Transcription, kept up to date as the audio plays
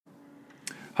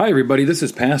Hi, everybody. This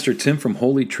is Pastor Tim from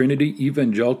Holy Trinity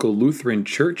Evangelical Lutheran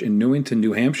Church in Newington,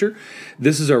 New Hampshire.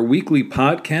 This is our weekly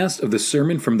podcast of the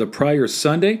sermon from the prior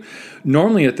Sunday.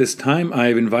 Normally at this time, I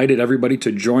have invited everybody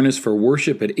to join us for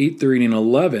worship at 8:30 and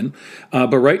 11,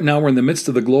 but right now we're in the midst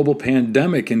of the global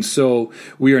pandemic, and so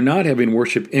we are not having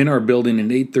worship in our building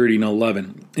at 8:30 and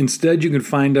 11. Instead, you can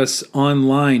find us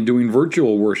online doing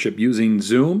virtual worship using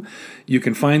Zoom. You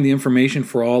can find the information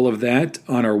for all of that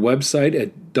on our website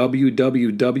at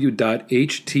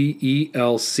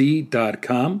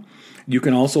www.htelc.com. You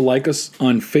can also like us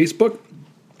on Facebook.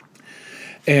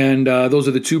 And those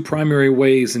are the two primary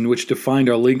ways in which to find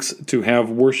our links to have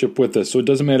worship with us. So it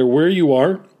doesn't matter where you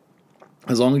are,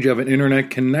 as long as you have an internet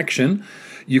connection,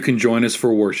 you can join us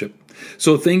for worship.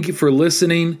 So thank you for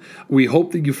listening. We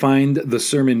hope that you find the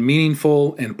sermon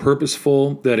meaningful and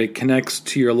purposeful, that it connects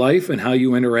to your life and how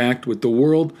you interact with the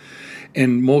world.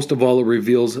 And most of all, it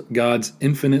reveals God's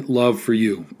infinite love for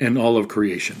you and all of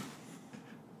creation.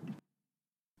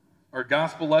 Our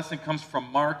gospel lesson comes from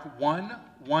Mark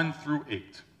 1 through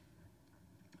 8.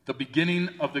 The beginning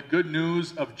of the good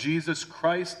news of Jesus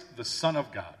Christ, the Son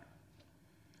of God.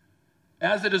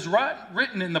 As it is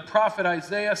written in the prophet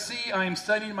Isaiah, "See, I am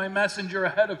sending my messenger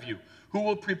ahead of you, who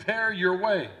will prepare your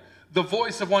way. The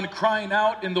voice of one crying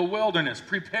out in the wilderness,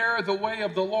 prepare the way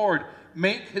of the Lord,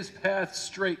 make his path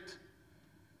straight."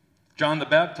 John the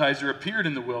Baptizer appeared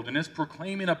in the wilderness,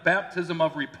 proclaiming a baptism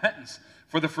of repentance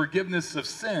for the forgiveness of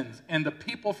sins, and the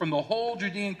people from the whole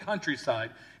Judean countryside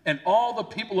and all the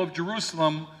people of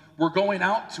Jerusalem were going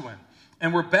out to him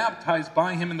and were baptized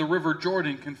by him in the river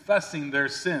Jordan, confessing their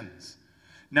sins.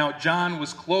 Now John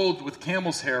was clothed with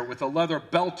camel's hair, with a leather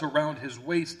belt around his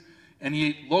waist, and he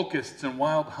ate locusts and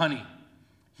wild honey.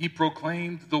 He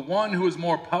proclaimed, "The one who is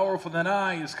more powerful than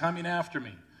I is coming after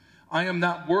me. I am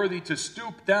not worthy to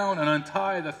stoop down and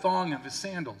untie the thong of his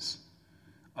sandals.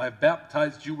 I have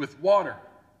baptized you with water,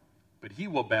 but he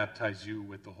will baptize you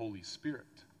with the Holy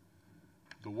Spirit."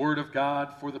 The word of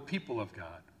God for the people of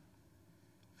God.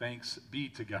 Thanks be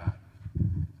to God.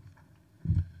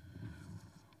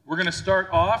 We're going to start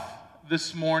off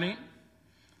this morning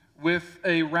with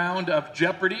a round of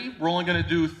Jeopardy. We're only going to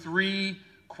do 3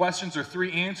 questions, or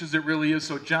 3 answers it really is.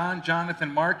 So John,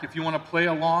 Jonathan, Mark, if you want to play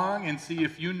along and see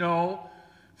if you know,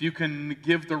 if you can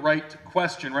give the right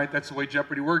question, right? That's the way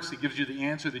Jeopardy works. He gives you the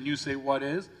answer, then you say what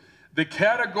is. The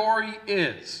category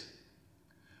is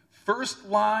first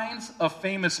lines of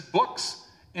famous books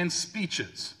and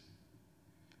speeches.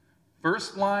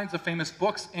 First lines of famous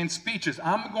books and speeches.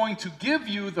 I'm going to give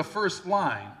you the first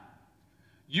line.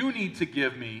 You need to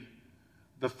give me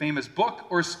the famous book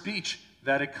or speech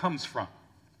that it comes from.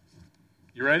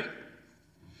 You ready?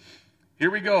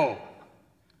 Here we go.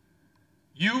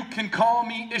 You can call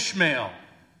me Ishmael.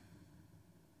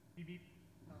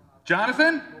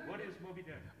 Jonathan? What is Moby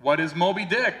Dick? What is Moby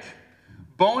Dick?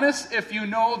 Bonus if you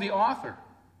know the author.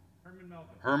 Herman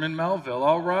Melville. Herman Melville.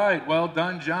 All right. Well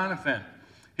done, Jonathan.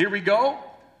 Here we go.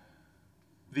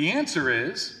 The answer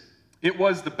is, it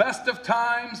was the best of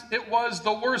times, it was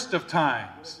the worst of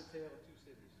times. Tale of Two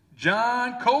Cities.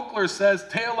 John Cochler says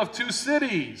Tale of Two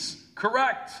Cities.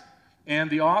 Correct. And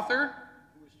the author?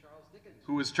 Who is Charles Dickens?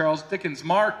 Who is Charles Dickens?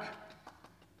 Mark,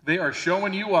 they are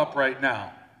showing you up right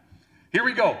now. Here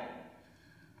we go.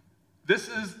 This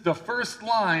is the first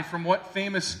line from what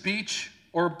famous speech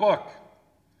or book?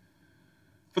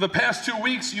 For the past 2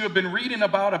 weeks, you have been reading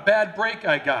about a bad break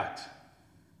I got.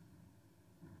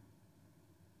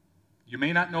 You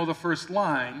may not know the first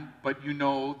line, but you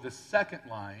know the second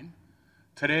line.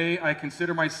 Today, I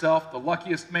consider myself the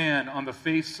luckiest man on the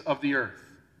face of the earth.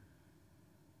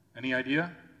 Any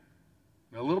idea?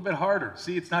 A little bit harder.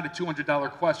 See, it's not a $200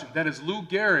 question. That is Lou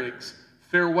Gehrig's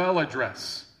farewell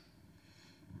address.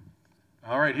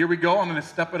 All right, here we go. I'm going to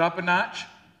step it up a notch.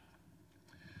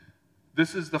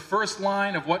 This is the first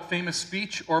line of what famous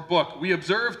speech or book? We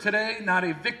observe today not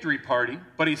a victory party,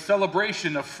 but a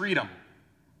celebration of freedom.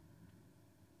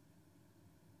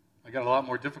 I got a lot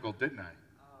more difficult, didn't I?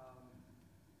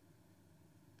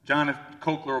 Jonathan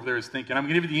Cochler over there is thinking. I'm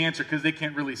going to give you the answer because they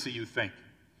can't really see you think.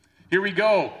 Here we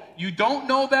go. You don't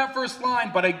know that first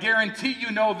line, but I guarantee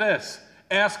you know this.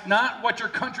 Ask not what your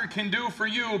country can do for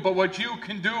you, but what you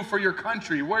can do for your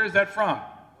country. Where is that from?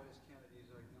 What is Kennedy's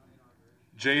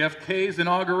inauguration?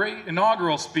 JFK's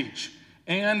inaugural speech.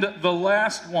 And the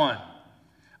last one.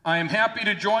 I am happy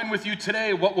to join with you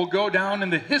today what will go down in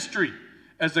the history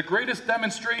as the greatest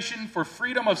demonstration for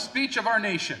freedom of speech of our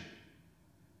nation.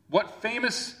 What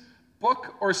famous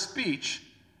book or speech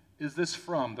is this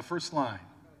from? The first line.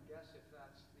 I'm going to guess if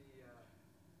that's the,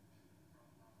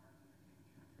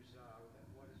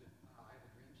 what is it, I Have a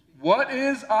Dream speech? What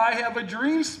is I have a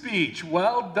dream speech?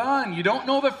 Well done. You don't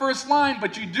know the first line,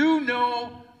 but you do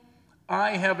know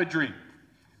I have a dream.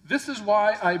 This is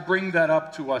why I bring that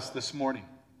up to us this morning.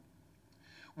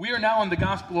 We are now in the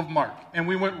Gospel of Mark, and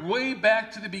we went way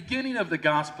back to the beginning of the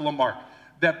Gospel of Mark.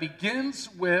 That begins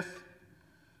with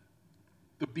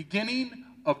the beginning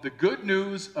of the good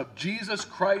news of Jesus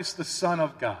Christ, the Son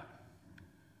of God.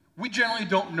 We generally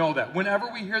don't know that.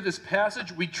 Whenever we hear this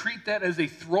passage, we treat that as a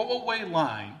throwaway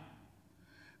line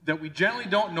that we generally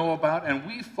don't know about, and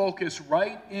we focus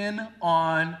right in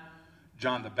on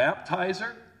John the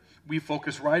Baptizer. We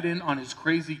focus right in on his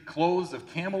crazy clothes of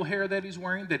camel hair that he's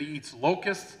wearing, that he eats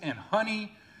locusts and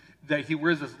honey, that he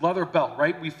wears this leather belt,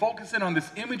 right? We focus in on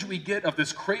this image we get of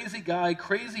this crazy guy,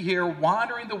 crazy hair,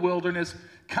 wandering the wilderness,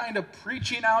 kind of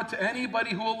preaching out to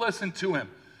anybody who will listen to him.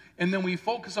 And then we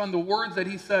focus on the words that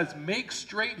he says, make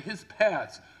straight his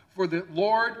paths, for the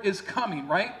Lord is coming,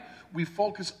 right? We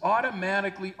focus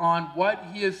automatically on what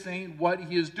he is saying, what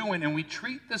he is doing, and we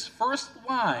treat this first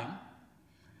line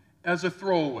as a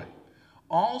throwaway.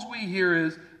 All we hear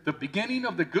is the beginning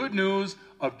of the good news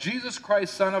of Jesus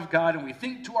Christ, Son of God, and we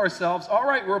think to ourselves, all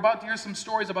right, we're about to hear some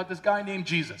stories about this guy named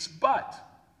Jesus. But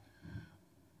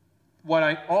what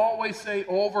I always say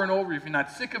over and over, if you're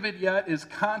not sick of it yet, is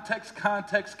context,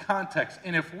 context, context.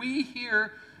 And if we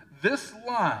hear this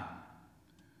line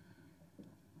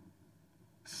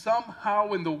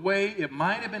somehow in the way it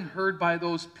might have been heard by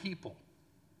those people,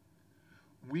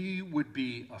 we would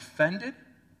be offended,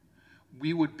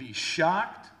 we would be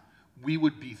shocked, we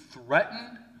would be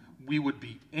threatened, we would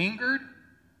be angered,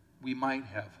 we might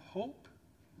have hope,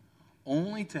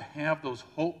 only to have those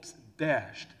hopes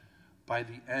dashed by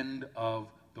the end of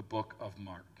the book of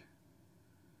Mark.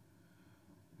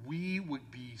 We would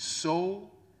be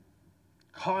so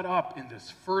caught up in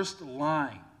this first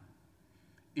line,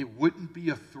 it wouldn't be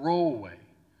a throwaway,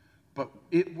 but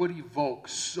it would evoke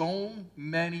so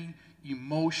many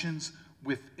emotions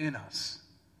within us.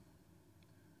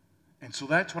 And so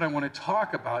that's what I want to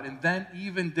talk about, and then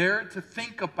even dare to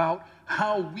think about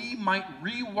how we might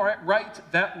rewrite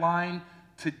that line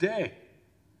today.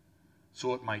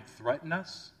 So it might threaten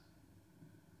us,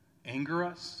 anger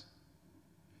us,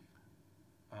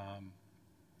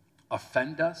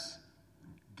 offend us,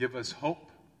 give us hope,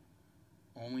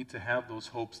 only to have those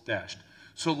hopes dashed.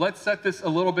 So let's set this a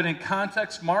little bit in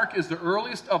context. Mark is the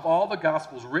earliest of all the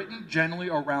Gospels, written generally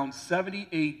around 70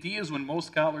 AD is when most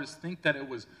scholars think that it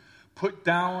was put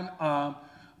down,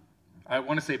 I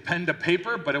want to say pen to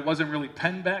paper, but it wasn't really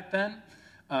pen back then,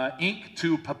 ink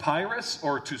to papyrus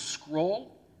or to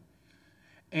scroll.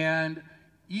 And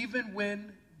even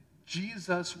when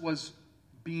Jesus was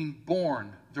being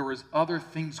born, there was other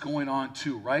things going on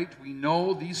too, right? We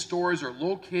know these stories are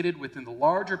located within the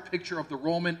larger picture of the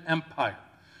Roman Empire.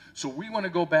 So we want to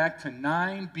go back to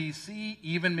 9 BC,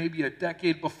 even maybe a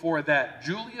decade before that.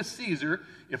 Julius Caesar,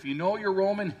 if you know your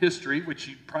Roman history, which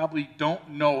you probably don't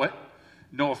know it,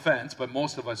 no offense, but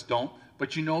most of us don't,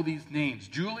 but you know these names.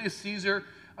 Julius Caesar,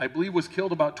 I believe, was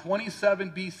killed about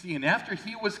 27 BC, and after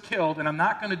he was killed, and I'm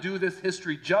not going to do this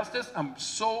history justice, I'm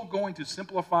so going to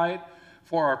simplify it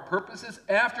for our purposes.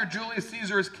 After Julius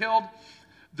Caesar is killed,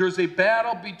 there's a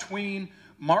battle between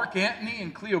Mark Antony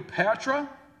and Cleopatra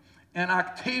and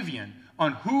Octavian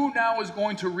on who now is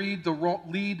going to lead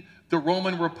the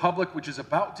Roman Republic, which is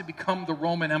about to become the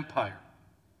Roman Empire.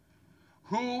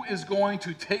 Who is going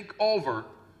to take over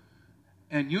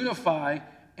and unify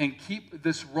and keep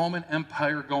this Roman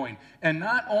Empire going? And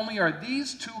not only are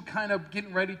these two kind of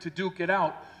getting ready to duke it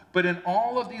out, but in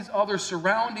all of these other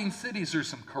surrounding cities, there's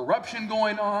some corruption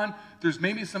going on. There's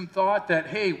maybe some thought that,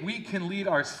 hey, we can lead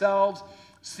ourselves.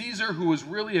 Caesar, who was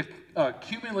really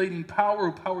accumulating power,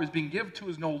 who power is being given to,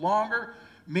 is no longer.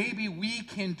 Maybe we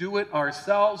can do it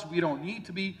ourselves. We don't need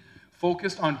to be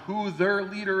focused on who their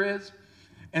leader is.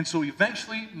 And so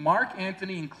eventually, Mark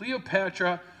Antony and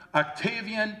Cleopatra,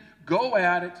 Octavian, go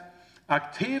at it.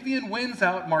 Octavian wins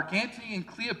out. Mark Antony and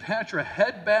Cleopatra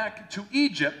head back to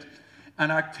Egypt.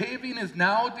 And Octavian is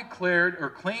now declared or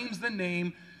claims the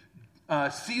name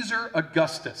Caesar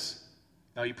Augustus.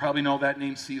 Now, you probably know that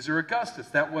name, Caesar Augustus.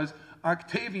 That was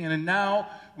Octavian. And now,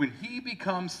 when he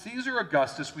becomes Caesar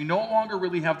Augustus, we no longer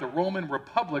really have the Roman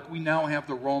Republic. We now have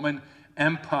the Roman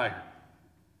Empire.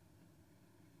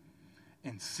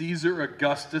 And Caesar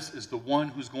Augustus is the one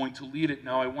who's going to lead it.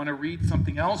 Now, I want to read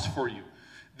something else for you.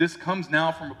 This comes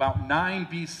now from about 9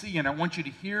 BC, and I want you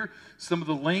to hear some of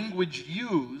the language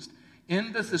used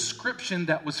in this inscription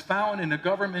that was found in a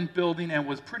government building and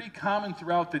was pretty common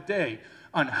throughout the day.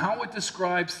 on how it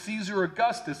describes Caesar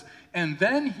Augustus, and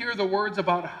then hear the words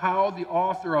about how the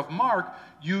author of Mark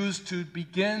used to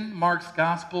begin Mark's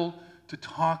gospel to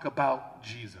talk about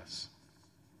Jesus.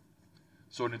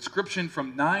 So an inscription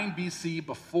from 9 BC,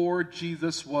 before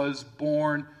Jesus was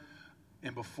born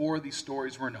and before these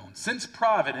stories were known. Since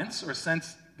providence, or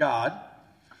since God,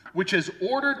 which has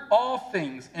ordered all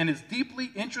things and is deeply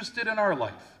interested in our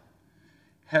life,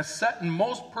 has set in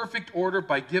most perfect order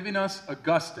by giving us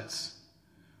Augustus,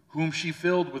 whom she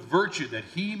filled with virtue, that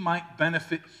he might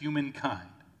benefit humankind.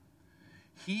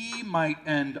 He might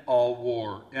end all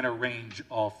war and arrange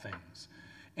all things.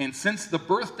 And since the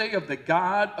birthday of the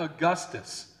god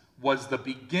Augustus was the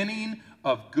beginning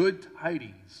of good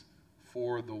tidings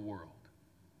for the world.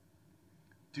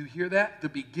 Do you hear that? The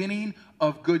beginning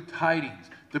of good tidings.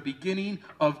 The beginning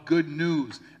of good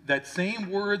news. That same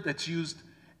word that's used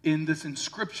in this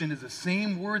inscription is the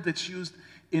same word that's used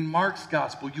in Mark's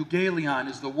gospel. Eugalion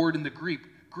is the word in the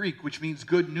Greek, which means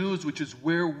good news, which is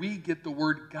where we get the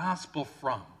word gospel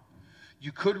from.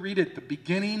 You could read it, the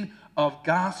beginning of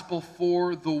gospel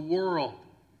for the world.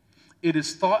 It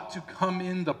is thought to come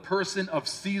in the person of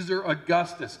Caesar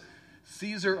Augustus.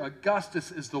 Caesar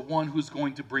Augustus is the one who's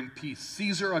going to bring peace.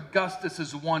 Caesar Augustus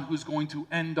is the one who's going to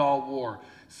end all war.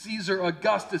 Caesar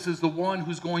Augustus is the one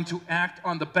who's going to act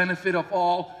on the benefit of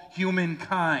all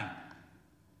humankind.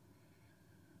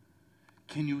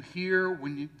 Can you hear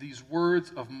when these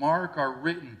words of Mark are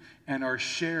written and are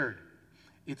shared?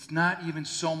 It's not even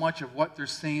so much of what they're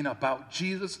saying about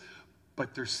Jesus,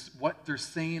 but what they're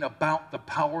saying about the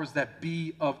powers that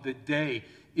be of the day.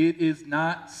 It is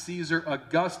not Caesar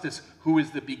Augustus who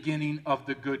is the beginning of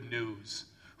the good news,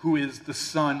 who is the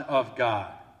Son of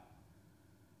God.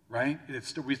 Right?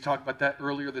 We talked about that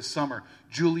earlier this summer.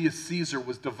 Julius Caesar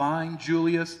was divine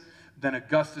Julius, then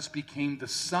Augustus became the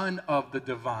son of the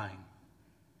divine.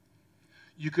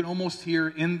 You can almost hear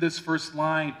in this first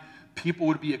line, people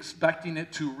would be expecting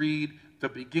it to read, the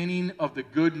beginning of the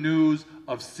good news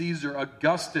of Caesar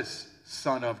Augustus,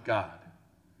 Son of God.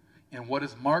 And what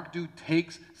does Mark do?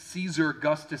 Takes Caesar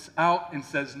Augustus out and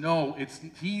says, no,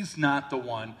 he's not the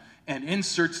one, and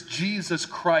inserts Jesus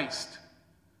Christ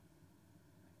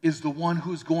is the one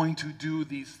who's going to do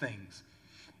these things.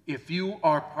 If you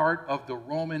are part of the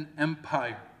Roman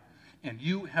Empire and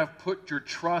you have put your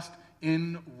trust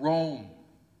in Rome,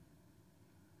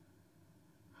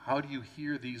 how do you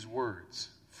hear these words?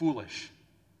 Foolish,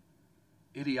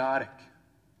 idiotic,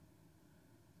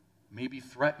 maybe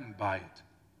threatened by it,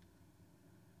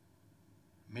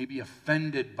 maybe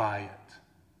offended by it,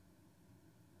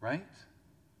 right?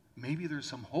 Maybe there's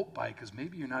some hope by it because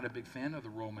maybe you're not a big fan of the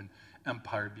Roman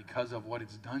Empire because of what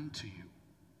it's done to you.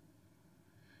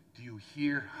 Do you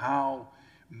hear how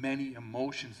many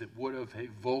emotions it would have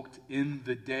evoked in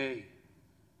the day?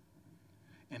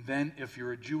 And then if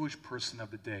you're a Jewish person of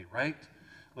the day, right?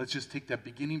 Let's just take that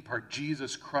beginning part.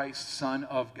 Jesus Christ, Son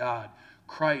of God.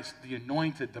 Christ, the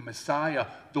anointed, the Messiah,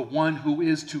 the one who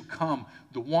is to come,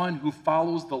 the one who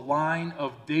follows the line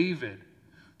of David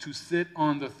to sit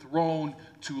on the throne,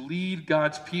 to lead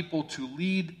God's people, to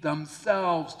lead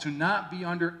themselves, to not be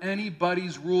under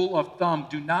anybody's rule of thumb,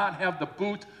 do not have the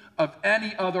boot of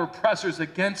any other oppressors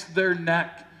against their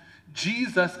neck.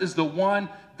 Jesus is the one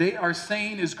they are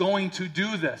saying is going to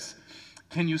do this.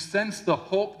 Can you sense the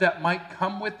hope that might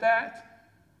come with that?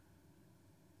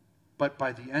 But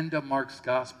by the end of Mark's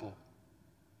gospel,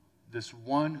 this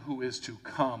one who is to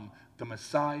come, the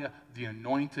Messiah, the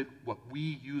anointed, what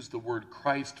we use the word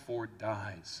Christ for,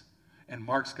 dies. And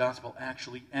Mark's gospel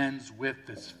actually ends with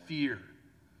this fear,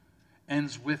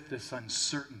 ends with this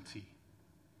uncertainty.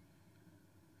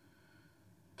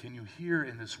 Can you hear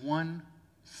in this one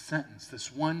sentence,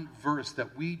 this one verse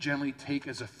that we generally take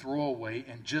as a throwaway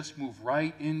and just move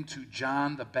right into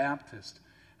John the Baptist,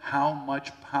 how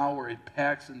much power it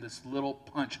packs in this little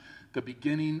punch, the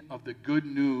beginning of the good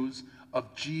news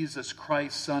of Jesus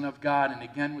Christ, Son of God. And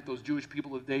again, with those Jewish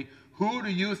people of the day, who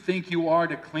do you think you are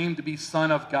to claim to be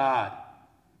Son of God?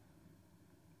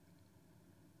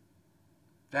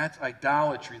 That's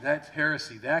idolatry. That's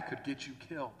heresy. That could get you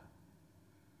killed.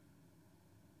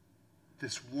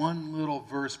 This one little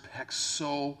verse packs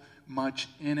so much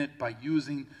in it by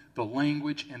using the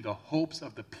language and the hopes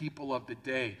of the people of the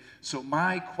day. So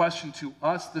my question to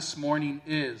us this morning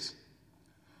is,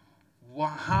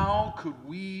 how could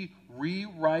we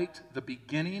rewrite the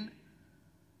beginning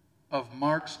of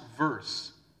Mark's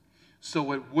verse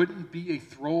so it wouldn't be a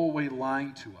throwaway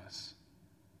line to us,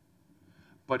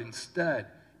 but instead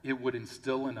it would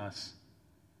instill in us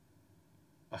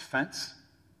offense,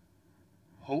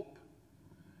 hope,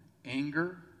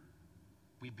 anger?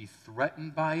 We'd be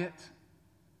threatened by it.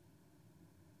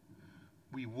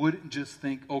 we wouldn't just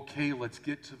think, okay, let's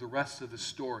get to the rest of the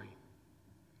story.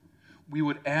 We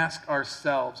would ask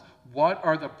ourselves, what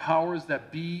are the powers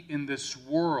that be in this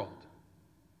world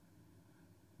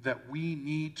that we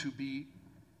need to be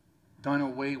done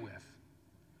away with?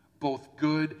 Both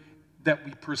good, that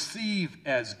we perceive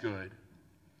as good,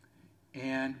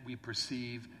 and we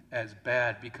perceive as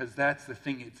bad. Because that's the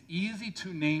thing. It's easy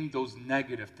to name those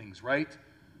negative things, right?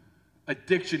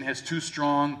 Addiction has too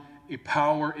strong a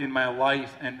power in my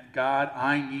life, and God,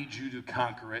 I need you to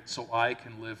conquer it so I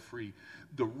can live free.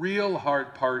 The real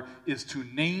hard part is to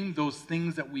name those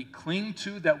things that we cling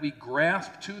to, that we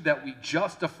grasp to, that we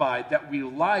justify, that we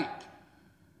like,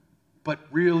 but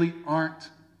really aren't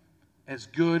as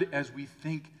good as we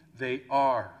think they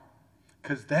are.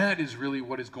 Because that is really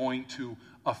what is going to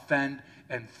offend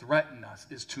and threaten us,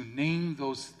 is to name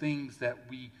those things that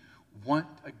we want,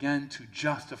 again, to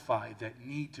justify, that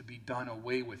need to be done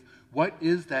away with. What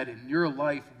is that in your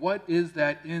life? What is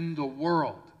that in the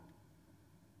world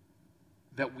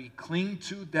that we cling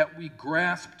to, that we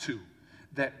grasp to,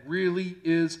 that really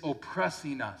is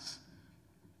oppressing us,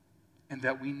 and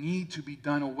that we need to be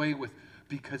done away with?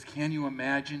 Because can you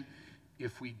imagine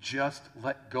if we just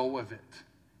let go of it?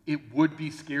 It would be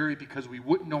scary because we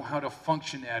wouldn't know how to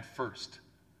function at first.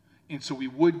 And so we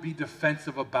would be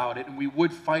defensive about it, and we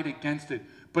would fight against it.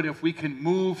 But if we can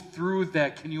move through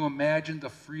that, can you imagine the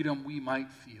freedom we might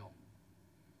feel?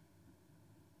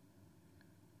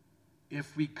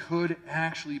 If we could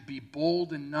actually be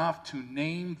bold enough to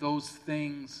name those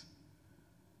things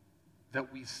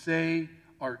that we say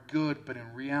are good, but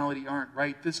in reality aren't,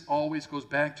 right? This always goes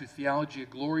back to theology of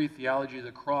glory, theology of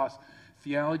the cross.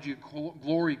 Theology of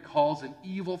glory calls an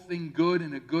evil thing good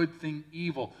and a good thing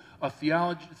evil. A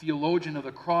theologian of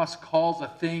the cross calls a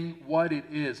thing what it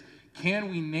is. Can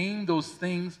we name those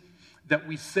things that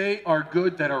we say are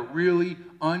good that are really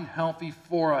unhealthy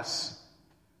for us?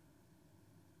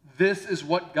 This is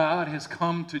what God has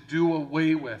come to do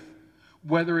away with.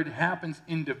 Whether it happens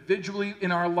individually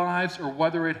in our lives or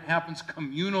whether it happens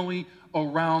communally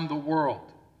around the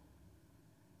world.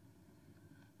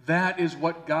 That is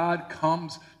what God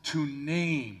comes to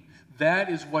name. That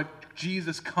is what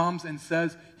Jesus comes and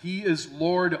says he is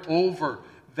Lord over.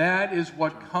 That is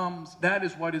what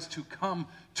is to come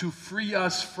to free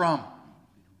us from.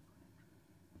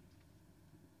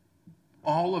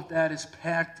 All of that is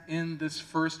packed in this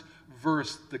first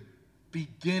verse, the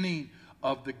beginning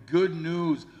of the good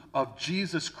news of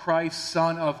Jesus Christ,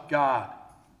 Son of God.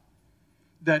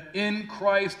 That in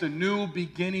Christ a new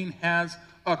beginning has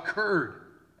occurred.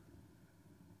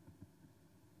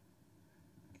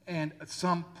 And at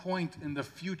some point in the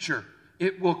future,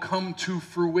 it will come to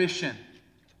fruition.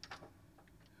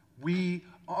 We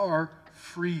are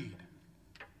freed.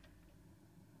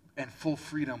 And full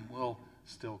freedom will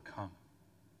still come.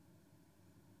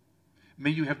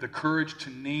 May you have the courage to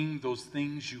name those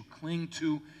things you cling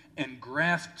to and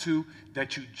grasp to,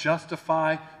 that you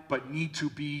justify but need to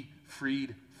be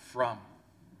freed from.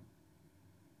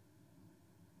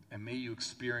 And may you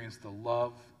experience the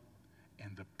love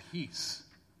and the peace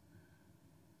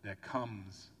that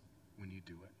comes when you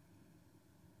do it.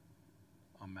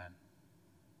 Amen.